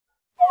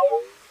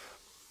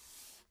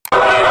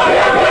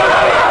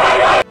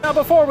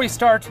before we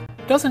start,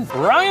 doesn't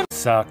Brian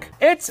suck?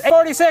 It's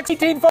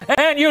 46:18,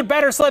 and you'd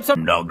better slip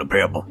some dog the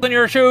pebble in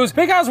your shoes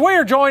because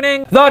we're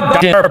joining the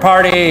dinner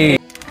party.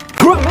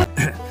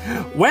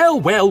 Well.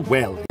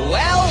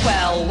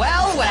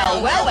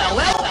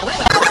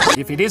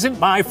 If it isn't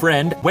my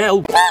friend,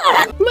 well,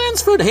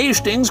 Lansford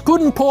Hastings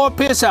couldn't pour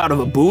piss out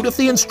of a boot if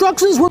the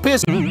instructions were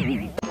piss.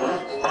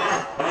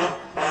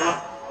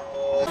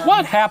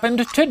 What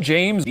happened to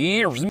James'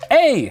 ears?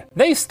 A.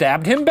 They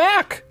stabbed him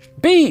back.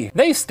 B.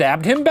 They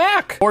stabbed him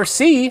back. Or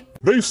C.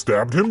 They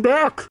stabbed him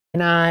back.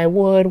 And I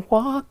would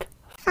walk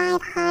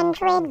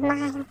 500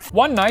 miles.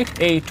 One night,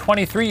 a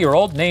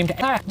 23-year-old named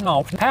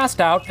passed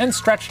out and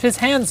stretched his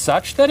hand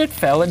such that it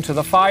fell into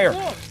the fire.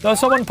 Though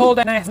someone pulled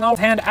an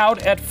hand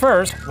out at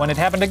first, when it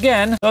happened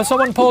again, What the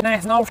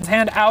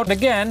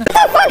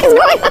fuck is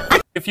going on?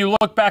 If you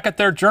look back at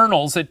their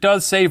journals, it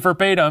does say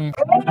verbatim,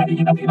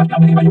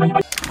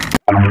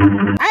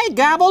 I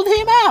gobbled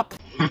him up.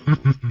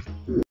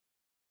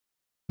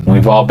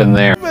 We've all been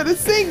there. You better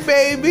sing,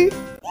 baby.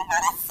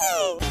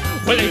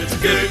 Well, it's a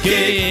good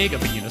gig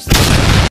of being a